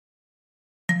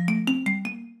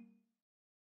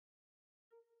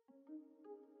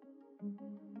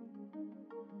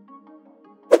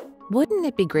Wouldn't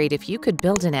it be great if you could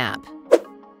build an app,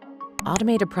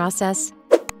 automate a process,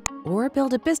 or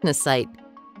build a business site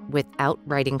without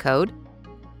writing code?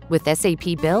 With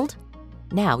SAP Build,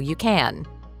 now you can.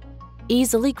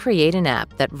 Easily create an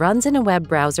app that runs in a web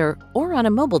browser or on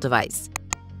a mobile device.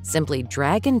 Simply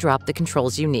drag and drop the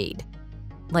controls you need,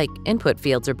 like input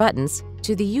fields or buttons,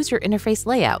 to the user interface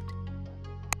layout.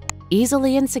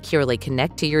 Easily and securely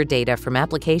connect to your data from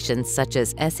applications such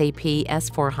as SAP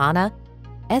S/4HANA,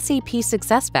 SAP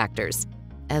SuccessFactors,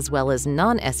 as well as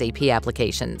non-SAP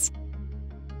applications.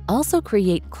 Also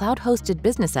create cloud-hosted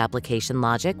business application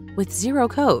logic with zero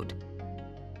code.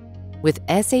 With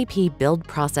SAP Build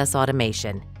Process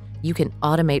Automation, you can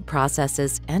automate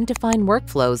processes and define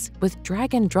workflows with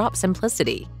drag-and-drop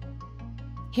simplicity.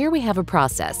 Here we have a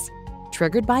process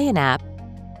triggered by an app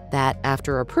that,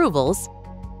 after approvals,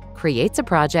 creates a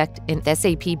project in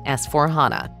SAP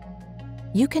S/4HANA.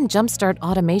 You can jumpstart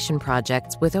automation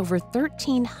projects with over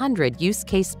 1,300 use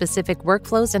case-specific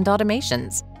workflows and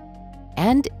automations.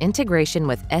 And integration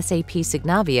with SAP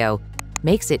Signavio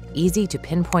makes it easy to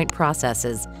pinpoint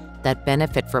processes that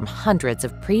benefit from hundreds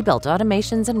of pre-built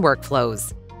automations and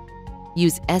workflows.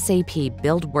 Use SAP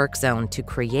Build Workzone to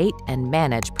create and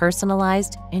manage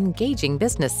personalized, engaging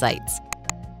business sites.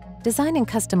 Design and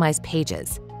customize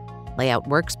pages, lay out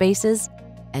workspaces,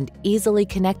 and easily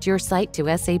connect your site to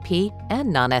SAP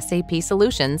and non-SAP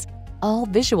solutions, all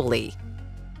visually.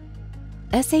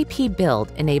 SAP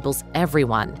Build enables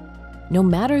everyone, no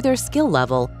matter their skill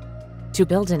level, to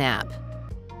build an app,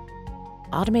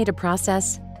 automate a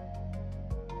process,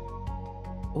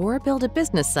 or build a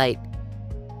business site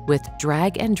with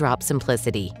drag-and-drop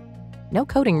simplicity. No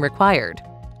coding required.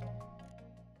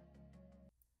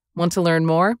 Want to learn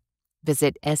more?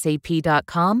 Visit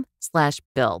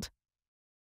sap.com/build.